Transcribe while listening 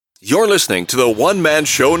You're listening to the One Man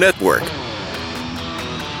Show Network.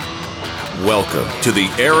 Welcome to the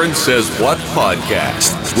Aaron Says What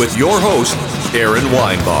podcast with your host, Aaron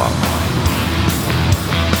Weinbaum.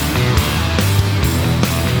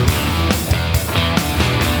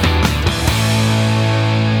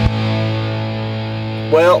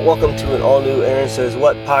 Well, welcome to an all-new Aaron Says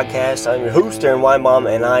What podcast. I'm your host, Aaron Weinbaum,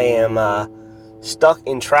 and I am stuck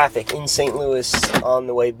in traffic in St. Louis on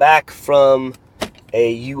the way back from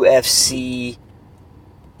a UFC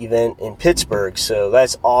event in Pittsburgh, so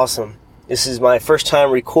that's awesome. This is my first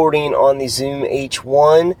time recording on the Zoom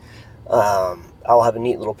H1. I'll have a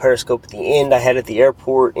neat little Periscope at the end I had at the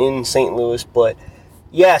airport in St. Louis, but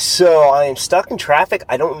yeah, so I am stuck in traffic.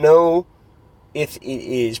 I don't know if it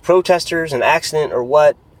is protesters, an accident, or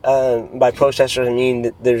what. By protesters, I mean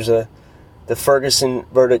that the Ferguson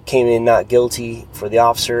verdict came in not guilty for the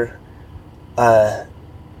officer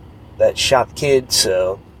that shot the kid,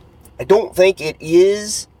 so I don't think it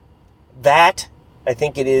is that. I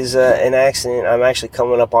think it is an accident. I'm actually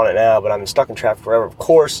coming up on it now, but I'm stuck in traffic forever. Of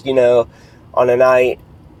course, you know, on a night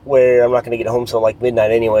where I'm not going to get home till like midnight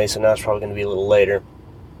anyway, so now it's probably going to be a little later.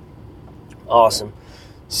 Awesome.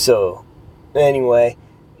 So, anyway,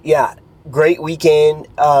 yeah, great weekend.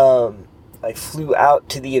 I flew out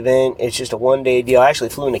to the event. It's just a one-day deal. I actually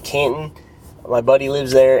flew into Canton. My buddy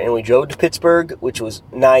lives there, and we drove to Pittsburgh, which was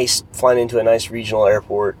nice, flying into a nice regional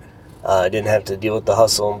airport. Didn't have to deal with the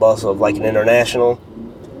hustle and bustle of like an international.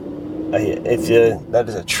 That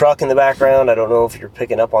is a truck in the background. I don't know if you're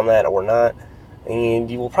picking up on that or not.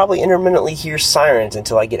 And you will probably intermittently hear sirens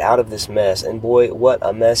until I get out of this mess. And boy, what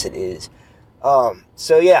a mess it is.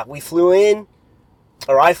 So yeah, I flew in,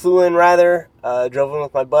 drove in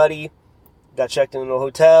with my buddy. Got checked into a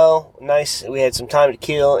hotel. Nice. We had some time to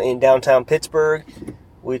kill in downtown Pittsburgh,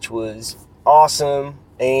 which was awesome.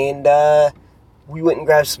 And we went and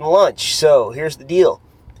grabbed some lunch. So here's the deal.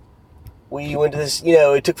 We went to this,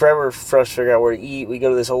 it took forever for us to figure out where to eat. We go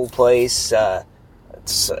to this old place.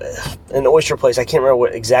 It's an oyster place. I can't remember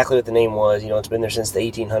exactly what the name was. It's been there since the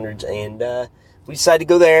 1800s. And we decided to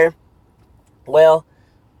go there. Well,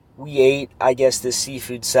 we ate, I guess, this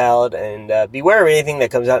seafood salad, and beware of anything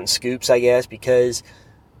that comes out in scoops, I guess, because,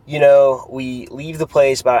 we leave the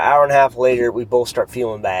place about an hour and a half later, we both start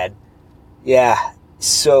feeling bad. Yeah,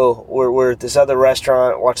 so we're at this other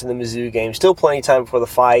restaurant watching the Mizzou game, still plenty of time before the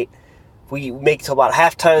fight. We make it till about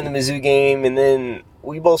halftime in the Mizzou game, and then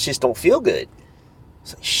we both just don't feel good.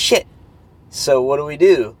 It's like, shit. So what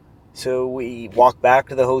do? So we walk back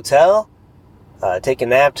to the hotel, take a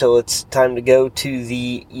nap till it's time to go to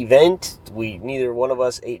the event. Neither one of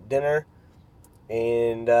us ate dinner,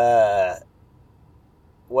 and I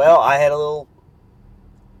had a little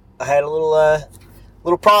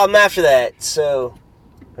problem after that. So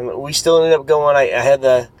we still ended up going. I had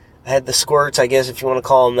the squirts, I guess, if you want to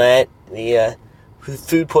call them that, the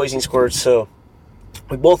food poisoning squirts. So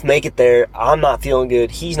we both make it there. I'm not feeling good.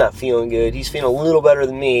 He's not feeling good. He's feeling a little better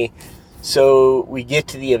than me. So we get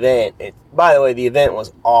to the event. By the way, the event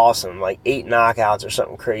was awesome, like 8 knockouts or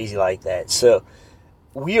something crazy like that. So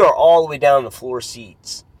we are all the way down the floor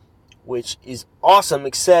seats, which is awesome,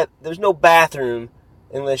 except there's no bathroom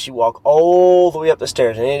unless you walk all the way up the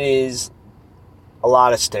stairs, and it is a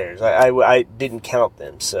lot of stairs. I didn't count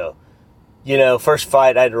them. So, first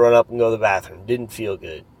fight, I had to run up and go to the bathroom. Didn't feel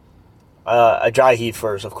good. I dry heave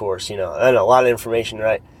first, of course. I know, a lot of information,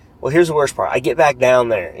 right? Well, here's the worst part. I get back down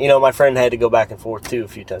there. My friend had to go back and forth, too, a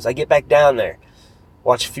few times. I get back down there,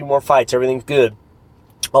 watch a few more fights. Everything's good.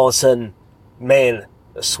 All of a sudden, man,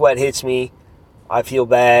 the sweat hits me. I feel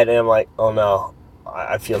bad, and I'm like, oh, no.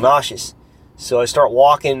 I feel nauseous. So I start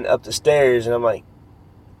walking up the stairs, and I'm like,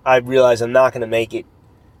 I realize I'm not going to make it.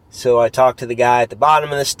 So I talk to the guy at the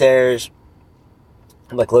bottom of the stairs.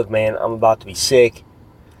 I'm like, look, man, I'm about to be sick.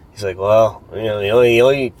 He's like, well, the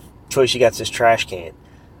only choice you got is this trash can.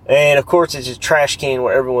 And, of course, it's a trash can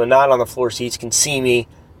where everyone not on the floor seats can see me,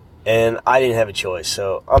 and I didn't have a choice.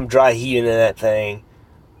 So I'm dry heaving in that thing.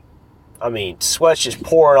 I mean, sweat's just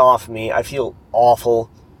pouring off of me. I feel awful.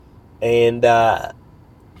 And, lo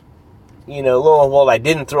and behold, I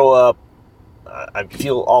didn't throw up. I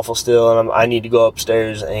feel awful still, and I need to go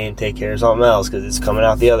upstairs and take care of something else because it's coming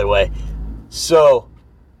out the other way. So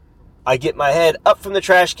I get my head up from the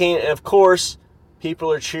trash can, and, of course,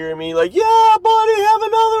 people are cheering me like, yeah, buddy, have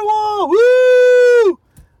another one, woo!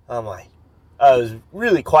 I'm like, it was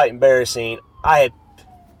really quite embarrassing. I had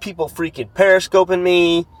people freaking periscoping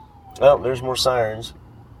me. Oh, there's more sirens.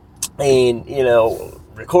 And,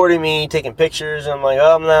 recording me, taking pictures. And I'm like,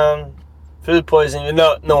 oh, no, food poisoning.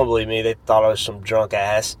 No one believed me. They thought I was some drunk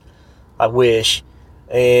ass. I wish.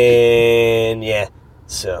 And, yeah.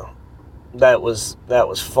 So that was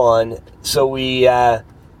fun. So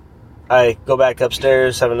I go back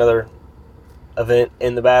upstairs, have another event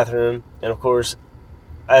in the bathroom, and of course,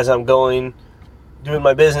 as I'm doing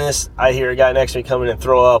my business, I hear a guy next to me coming and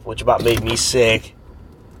throw up, which about made me sick.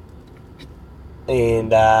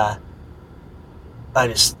 And I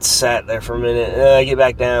just sat there for a minute, and then I get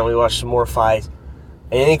back down, we watch some more fights,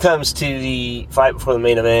 and then it comes to the fight before the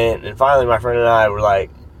main event, and finally my friend and I were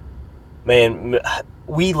like, man,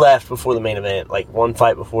 we left before the main event, like one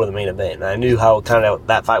fight before the main event, and I knew how kind of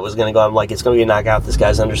that fight was going to go. I'm like, it's going to be a knockout, this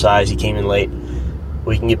guy's undersized, he came in late,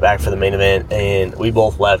 we can get back for the main event, and we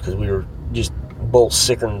both left because we were just both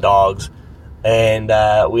sicker than dogs, and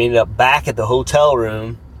we ended up back at the hotel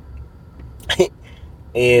room,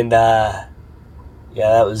 and yeah,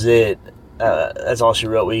 that was it. That's all she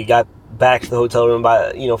wrote. We got back to the hotel room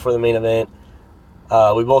for the main event.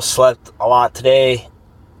 We both slept a lot today,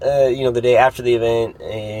 the day after the event,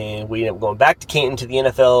 and we ended up going back to Canton to the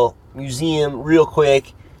NFL museum real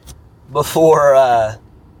quick before I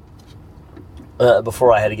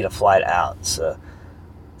had to get a flight out. So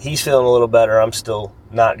he's feeling a little better. I'm still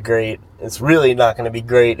not great. It's really not going to be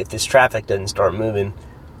great if this traffic doesn't start moving.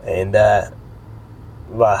 And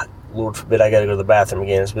Lord forbid I got to go to the bathroom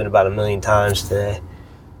again. It's been about 1 million times today.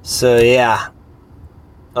 So yeah,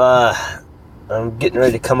 I'm getting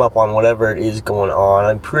ready to come up on whatever it is going on.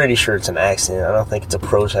 I'm pretty sure it's an accident. I don't think it's a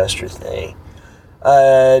protester thing.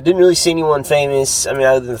 Didn't really see anyone famous. I mean,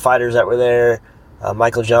 other than the fighters that were there.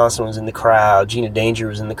 Michael Johnson was in the crowd. Gina Danger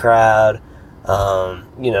was in the crowd.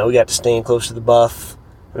 We got to stand close to the buff.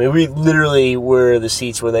 I mean, we literally were the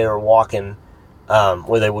seats where they were walking,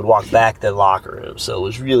 where they would walk back to the locker room. So it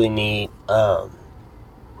was really neat.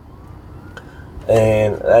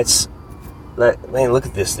 And man, look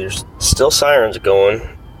at this. There's still sirens going.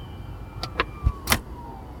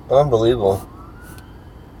 Unbelievable.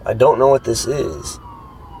 I don't know what this is.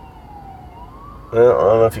 Well, I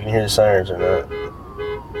don't know if you can hear the sirens or not.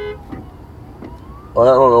 Well,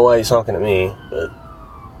 I don't know why he's honking at me, but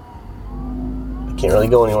I can't really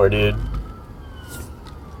go anywhere, dude.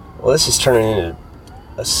 Well, this is turning into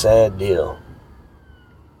a sad deal.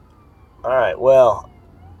 Alright, well,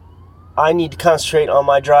 I need to concentrate on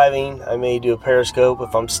my driving. I may do a periscope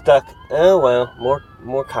if I'm stuck. Oh, well,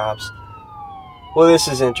 more cops. Well, this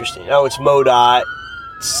is interesting. Oh, it's MoDOT.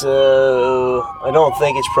 So, I don't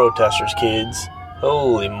think it's protesters, kids.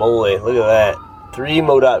 Holy moly, look at that. 3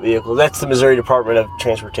 MoDOT vehicles. That's the Missouri Department of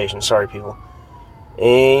Transportation. Sorry, people.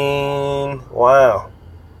 And, wow.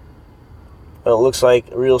 Well, it looks like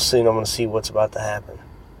real soon I'm going to see what's about to happen.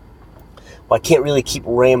 Well, I can't really keep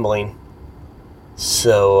rambling.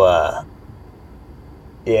 So,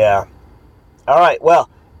 yeah. Alright, well,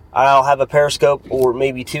 I'll have a periscope or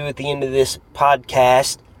maybe 2 at the end of this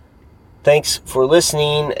podcast. Thanks for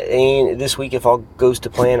listening, and this week, if all goes to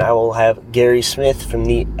plan, I will have Gary Smith from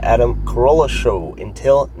the Adam Carolla Show.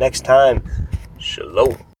 Until next time,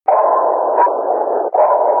 shalom.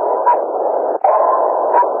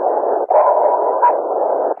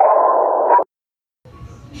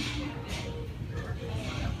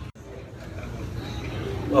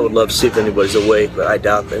 I would love to see if anybody's awake, but I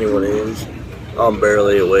doubt anyone is. I'm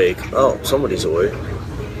barely awake. Oh, somebody's awake.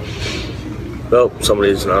 Well,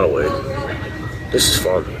 somebody's not awake. This is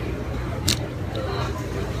fun.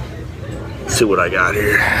 Let's see what I got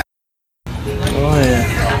here. Oh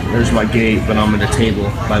yeah, there's my gate, but I'm at a table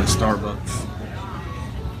by the Starbucks.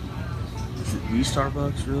 Is it the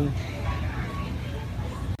Starbucks, really?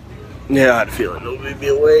 Yeah, I had a feeling nobody'd be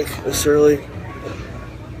awake this early.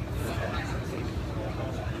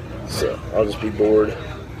 So, I'll just be bored.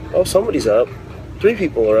 Oh, somebody's up. 3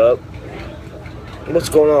 people are up. What's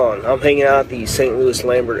going on? I'm hanging out at the St. Louis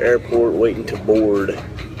Lambert Airport waiting to board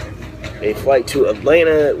a flight to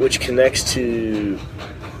Atlanta, which connects to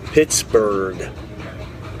Pittsburgh.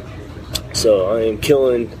 So I am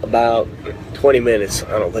killing about 20 minutes.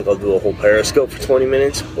 I don't think I'll do a whole periscope for 20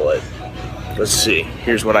 minutes, but let's see.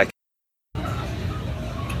 Here's what I can.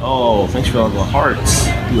 Oh, thanks for all the hearts,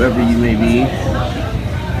 whoever you may be.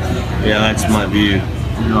 Yeah, that's my view.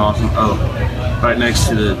 You're awesome. Oh, right next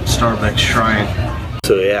to the Starbucks shrine.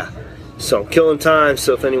 So yeah, so I'm killing time,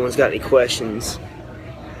 so if anyone's got any questions,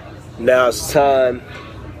 now's the time.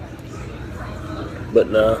 But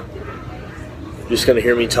no, you're just going to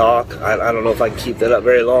hear me talk. I don't know if I can keep that up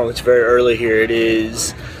very long. It's very early here. It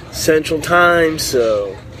is Central Time,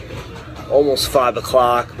 so almost 5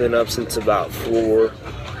 o'clock. Been up since about 4.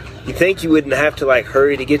 You'd think you wouldn't have to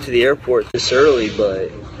hurry to get to the airport this early, but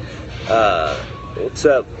what's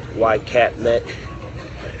up, White Cat Met?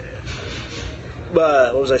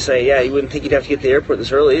 But what was I saying? Yeah, you wouldn't think you'd have to get to the airport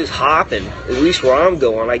this early. It's hopping, at least where I'm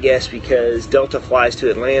going, I guess, because Delta flies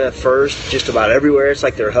to Atlanta first, just about everywhere. It's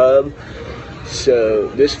like their hub. So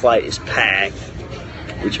this flight is packed,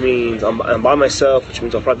 which means I'm by myself, which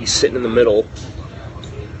means I'll probably be sitting in the middle,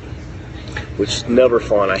 which is never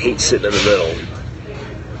fun. I hate sitting in the middle.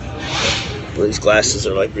 Well, these glasses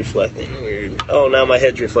are like reflecting weird. Oh, now my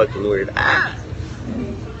head's reflecting weird. Ah!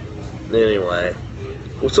 Anyway.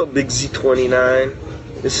 What's up, Big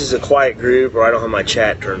Z29? This is a quiet group, or I don't have my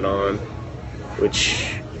chat turned on.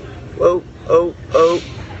 Which, oh.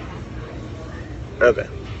 Okay.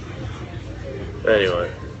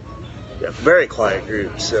 Anyway, yeah, very quiet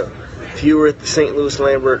group. So, if you were at the St. Louis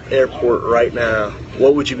Lambert Airport right now,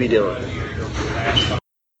 what would you be doing?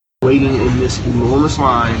 Waiting in this enormous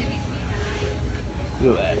line.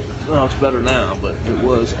 Look at that. Well, it's better now, but it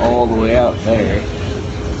was all the way out there.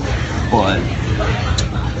 But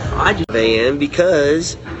I just AM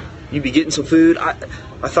because you'd be getting some food. I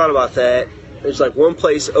thought about that. There's like one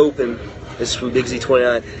place open. This is from Big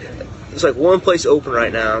Z29. There's like one place open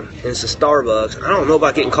right now, and it's a Starbucks. I don't know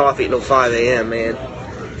about getting coffee at 5 a.m., man,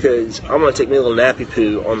 because I'm going to take me a little nappy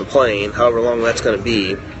poo on the plane, however long that's going to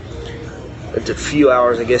be. It's a few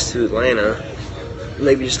hours, I guess, to Atlanta.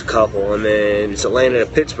 Maybe just a couple. And then it's Atlanta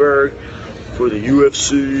to Pittsburgh for the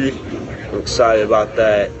UFC. I'm excited about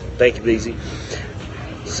that. Thank you, BZ.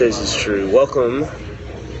 Says it's true. Welcome.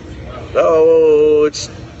 Oh, it's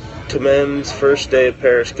Tamem's first day of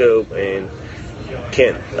Periscope and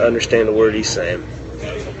can't understand a word he's saying.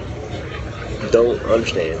 Don't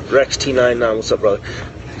understand. Rex T99, what's up, brother?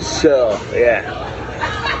 So, yeah.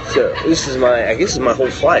 So, this is my, I guess this is my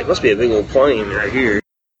whole flight. It must be a big old plane right here.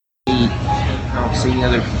 I don't see any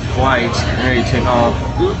other flights. I'm ready to take off.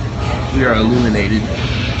 We are illuminated.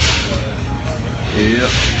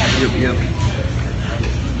 Yep.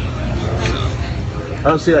 I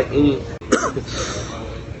don't see like any,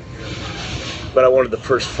 but I wanted the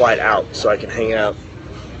first flight out so I can hang out.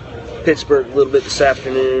 Pittsburgh a little bit this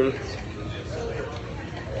afternoon.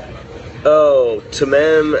 Oh,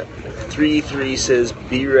 Tamem33 says,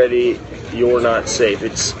 be ready, you're not safe.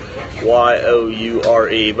 It's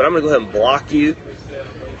Y-O-U-R-E. But I'm going to go ahead and block you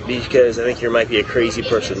because I think you might be a crazy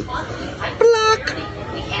person. Block!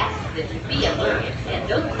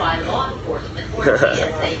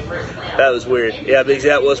 That was weird. Yeah, Biggs,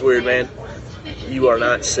 that was weird, man. You are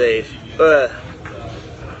not safe. Well,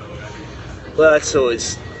 that's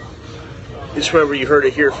always. Just remember, you heard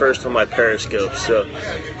it here first on my Periscope. So,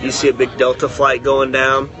 you see a big Delta flight going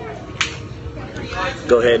down,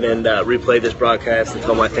 go ahead and replay this broadcast and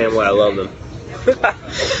tell my family I love them.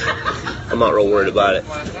 I'm not real worried about it.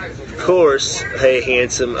 Of course, hey,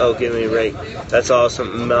 handsome. Oh, give me a break. That's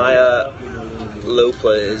awesome. Maya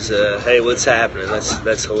Lopez. Hey, what's happening?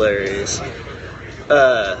 That's hilarious.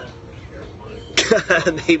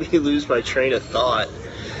 Made me lose my train of thought.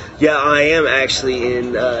 Yeah, I am actually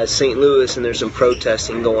in St. Louis, and there's some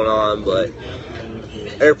protesting going on, but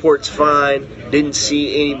airport's fine. Didn't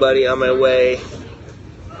see anybody on my way.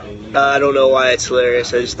 I don't know why it's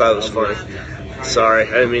hilarious. I just thought it was funny. Sorry,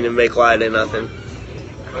 I didn't mean to make light of nothing.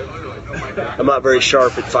 I'm not very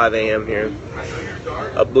sharp at 5 a.m. here.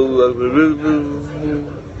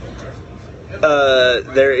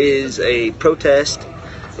 There is a protest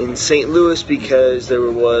in St. Louis because there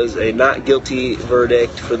was a not guilty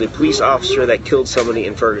verdict for the police officer that killed somebody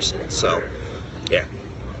in Ferguson. So, yeah.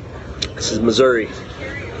 This is Missouri.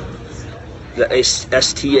 The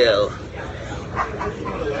STL.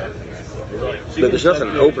 But there's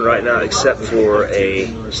nothing open right now except for a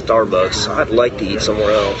Starbucks. I'd like to eat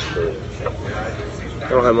somewhere else, but I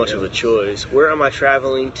don't have much of a choice. Where am I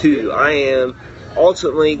traveling to? I am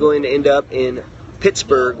ultimately going to end up in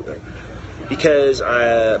Pittsburgh because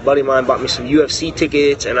a buddy of mine bought me some UFC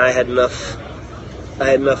tickets, and I had enough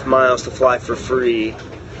miles to fly for free.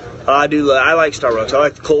 I like Starbucks. I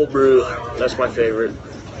like the cold brew. That's my favorite.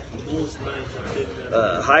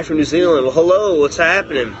 Hi from New Zealand. Well, hello. What's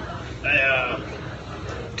happening?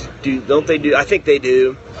 Don't they do? I think they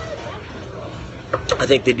do. I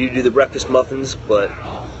think they do the breakfast muffins, but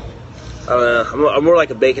I don't know. I'm more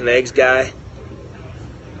like a bacon and eggs guy.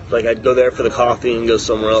 Like I'd go there for the coffee and go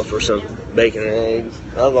somewhere else for some bacon and eggs.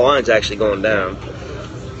 Oh, the line's actually going down.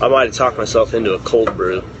 I might have talked myself into a cold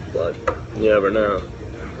brew, but you never know.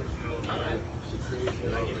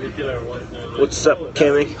 What's up,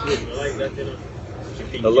 Kimmy?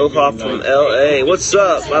 Aloha from LA. What's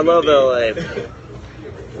up? I love LA.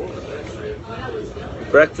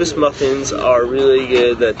 Breakfast muffins are really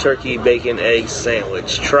good. The turkey, bacon, egg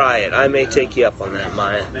sandwich. Try it. I may take you up on that,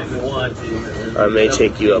 Maya. I may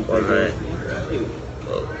take you up on that.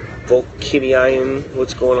 Volkinian,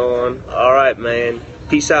 what's going on? All right, man.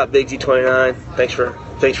 Peace out, Big Z29. Thanks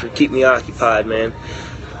for keeping me occupied, man.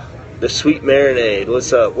 The sweet marinade.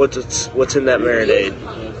 What's up? What's in that marinade?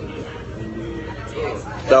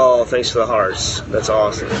 Oh, thanks for the hearts. That's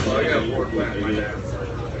awesome.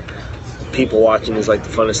 People watching is like the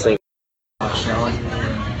funnest thing.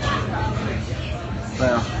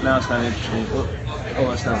 Well, now it's kind of interesting. Oh,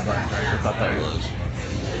 that's not black. I thought that was.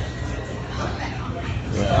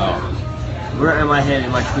 Wow. Where am I headed?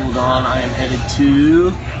 Am I cooled on? I am headed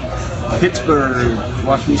to Pittsburgh.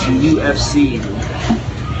 Watch me some UFC.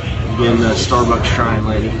 Again, the Starbucks Shrine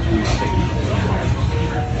lady.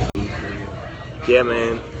 Yeah,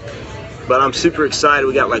 man. But I'm super excited.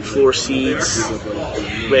 We got like 4 seats.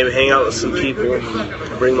 Maybe hang out with some people.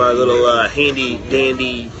 Bring my little handy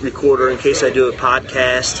dandy recorder in case I do a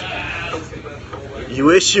podcast. You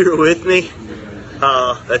wish you were with me?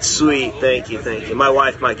 Oh, that's sweet. Thank you. My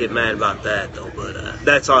wife might get mad about that, though, but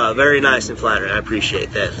that's very nice and flattering. I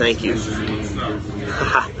appreciate that. Thank you.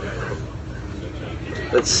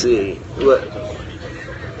 Let's see.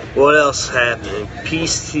 What else happened?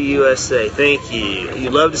 Peace to USA. Thank you.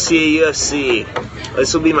 You love to see a UFC.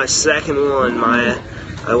 This will be my second one, Maya.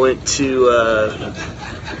 I went to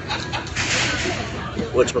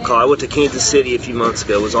I went to Kansas City a few months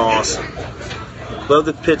ago. It was awesome. Love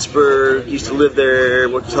the Pittsburgh. Used to live there.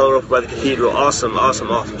 Went to Total by the Cathedral. Awesome.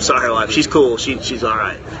 Sorry, her life. She's cool. She's all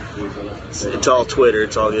right. It's all Twitter.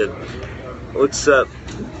 It's all good. What's up,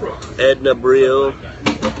 Edna Brill?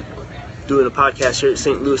 Doing a podcast here at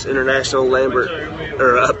St. Louis International Lambert,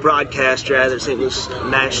 or a broadcast rather, St. Louis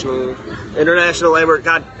International Lambert.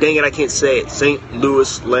 God dang it, I can't say it. St.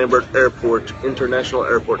 Louis Lambert Airport, International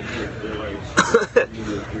Airport.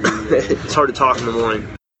 It's hard to talk in the morning.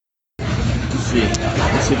 Let's see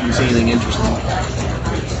if you see anything interesting.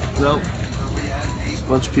 Nope.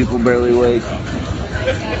 Bunch of people barely awake.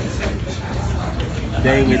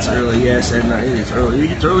 Dang, it's early. Yes, Edna, it is early.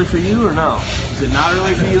 It's early for you or no? Is it not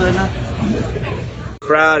early for you, Edna?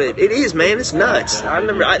 Crowded. It is, man. It's nuts. I've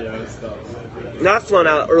flown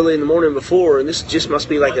out early in the morning before, and this just must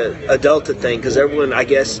be like a Delta thing, because everyone, I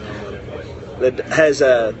guess, that has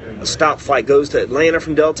a stop flight goes to Atlanta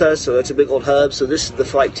from Delta, so that's a big old hub. So this is the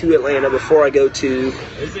flight to Atlanta before I go to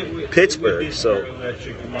Pittsburgh. So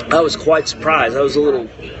I was quite surprised. I was a little...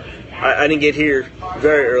 I didn't get here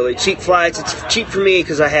very early. Cheap flights. It's cheap for me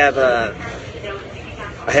because I have I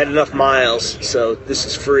had enough miles, so this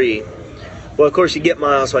is free. Well, of course, you get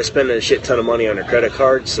miles by spending a shit ton of money on your credit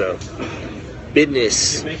card, so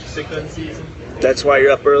business. That's why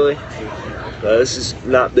you're up early? This is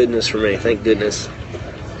not business for me, thank goodness.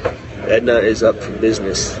 Edna is up for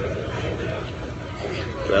business.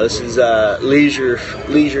 This is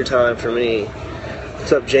leisure time for me.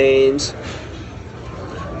 What's up, James?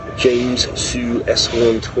 James Sue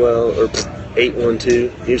S112 or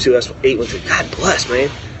 812. James Sue S812. God bless, man.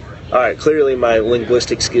 All right, clearly my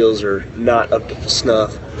linguistic skills are not up to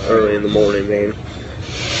snuff early in the morning, man.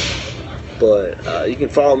 But you can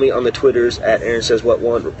follow me on the Twitters at Aaron Says What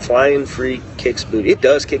One. Flying Free kicks booty. It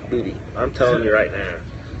does kick booty. I'm telling you right now.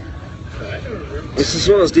 This is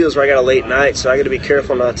one of those deals where I got a late night, so I got to be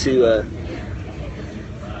careful not to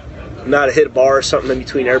hit a bar or something in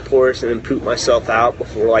between airports and then poop myself out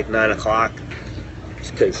before like 9 o'clock.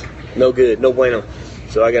 Just because no good, no bueno.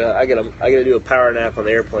 So I gotta do a power nap on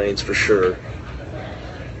the airplanes for sure.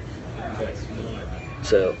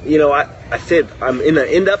 So I fib. I'm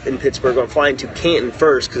end up in Pittsburgh. I'm flying to Canton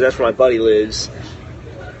first because that's where my buddy lives,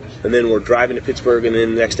 and then we're driving to Pittsburgh, and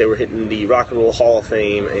then the next day we're hitting the Rock and Roll Hall of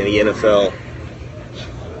Fame and the NFL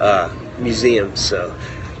museum. So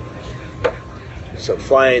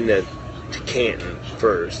flying to Canton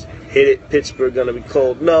first. Hit it. Pittsburgh gonna be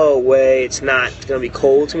cold. No way. It's not. It's gonna be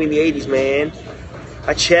cold. It's gonna be in the 80s, man.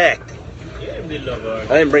 I checked. I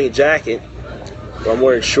didn't bring a jacket. Well, I'm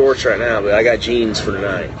wearing shorts right now, but I got jeans for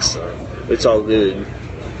tonight, so it's all good.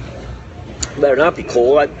 Better not be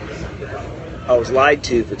cold. I was lied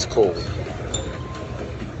to if it's cold.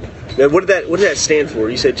 Now, what did that stand for?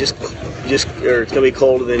 You said just or it's gonna be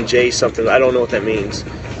colder than J something. I don't know what that means.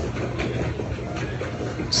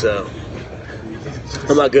 So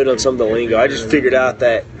I'm not good on some of the lingo. I just figured out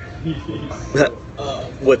that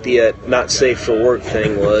what the not safe for work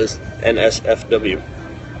thing was, NSFW.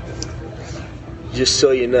 Just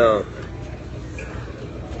so you know.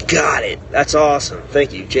 Got it. That's awesome.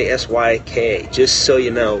 Thank you, JSYK. Just so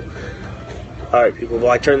you know. All right, people.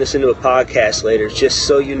 Well, I turn this into a podcast later. Just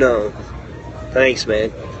so you know. Thanks,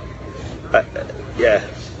 man. Yeah.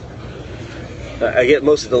 I get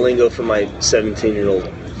most of the lingo from my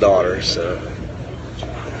 17-year-old daughter, so.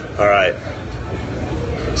 All right.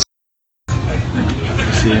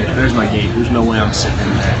 See, there's my gate. There's no way I'm sitting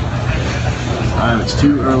in there. It's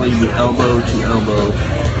too early to be elbow to elbow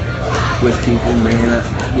with people, man. I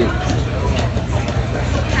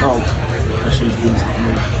should have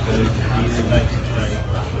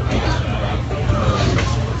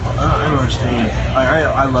I don't understand.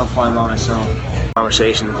 I love flying by myself.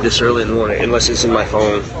 Conversation this early in the morning, unless it's in my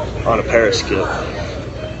phone on a Periscope.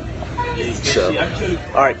 So,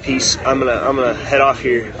 all right, peace. I'm gonna head off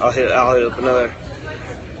here. I'll hit up another.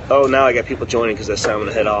 Oh, now I got people joining because that's time I'm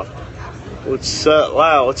gonna head off. What's up?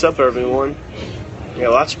 Wow, what's up, everyone? Yeah,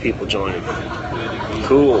 lots of people joining.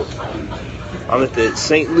 Cool. I'm at the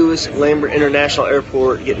St. Louis Lambert International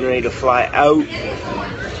Airport, getting ready to fly out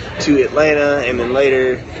to Atlanta, and then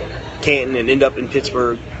later Canton, and end up in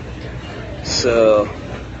Pittsburgh. So,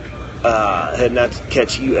 heading out to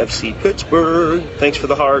catch UFC Pittsburgh. Thanks for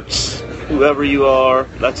the hearts, whoever you are.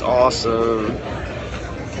 That's awesome.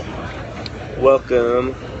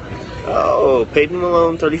 Welcome. Oh, Peyton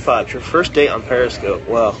Malone 35. It's your first day on Periscope.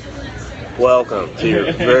 Well, welcome to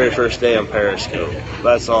your very first day on Periscope.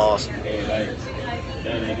 That's awesome.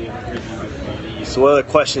 So what other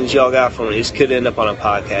questions y'all got for me? This could end up on a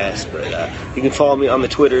podcast, but you can follow me on the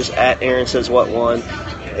Twitters at Aaron Says What One,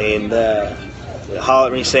 and holler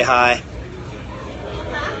at me, say hi.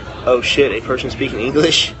 Oh shit, a person speaking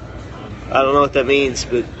English? I don't know what that means,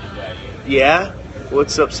 but yeah.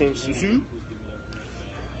 What's up, Sam Suzu?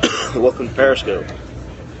 Welcome to Periscope.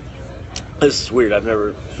 This is weird. I've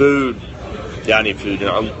never food. Yeah, I need food. You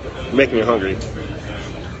know, I'm making me hungry,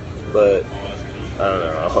 but I don't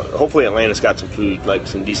know. Hopefully Atlanta's got some food, like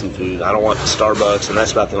some decent food. I don't want the Starbucks, and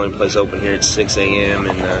that's about the only place open here. It's 6 a.m.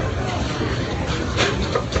 and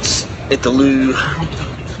it's at the Lou.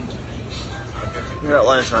 Yeah,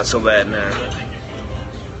 Atlanta's not so bad now.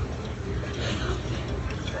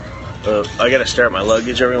 I gotta stare at my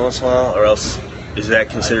luggage every once in a while, or else is that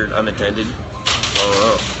considered unattended? I don't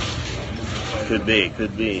know. Could be.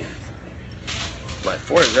 My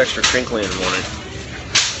forehead is extra crinkly in the morning.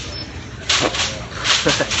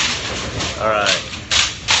 Alright.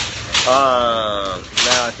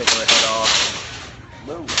 Now I think I'm gonna head off.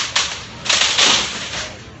 Whoa.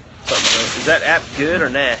 Is that app good or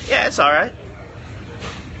nah? Yeah, it's alright.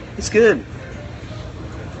 It's good.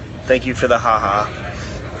 Thank you for the haha,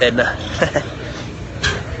 Edna.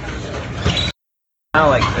 Now,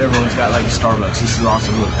 like, everyone's got, like, Starbucks. This is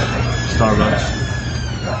awesome. Look. Starbucks.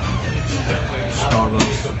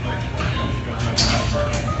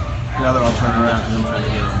 Now they're all turning around because I'm trying to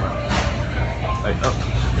get them. Like, oh,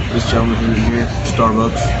 this gentleman in here,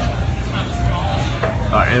 Starbucks.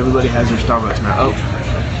 Alright, everybody has their Starbucks now. Oh,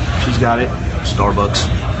 she's got it. Starbucks.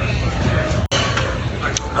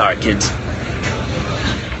 Alright, kids.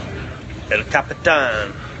 El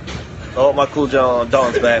Capitan. Oh, my cool John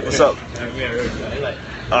Don's back. What's up?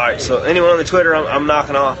 Alright, so anyone on the Twitter, I'm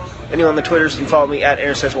knocking off. Anyone on the Twitters, you can follow me at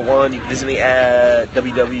Aaron Says What One. You can visit me at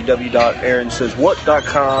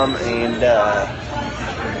www.aaronsayswhat.com, and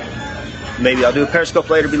maybe I'll do a Periscope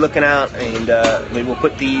later, be looking out, and maybe we'll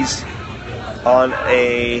put these on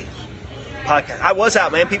a podcast. I was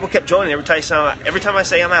out, man. People kept joining every time I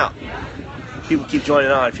say I'm out. People keep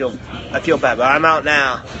joining on. I feel bad, but I'm out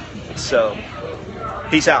now. So,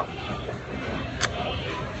 peace out.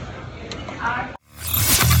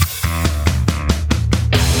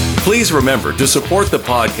 Please remember to support the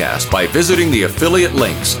podcast by visiting the affiliate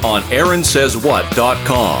links on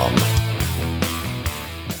AaronSaysWhat.com.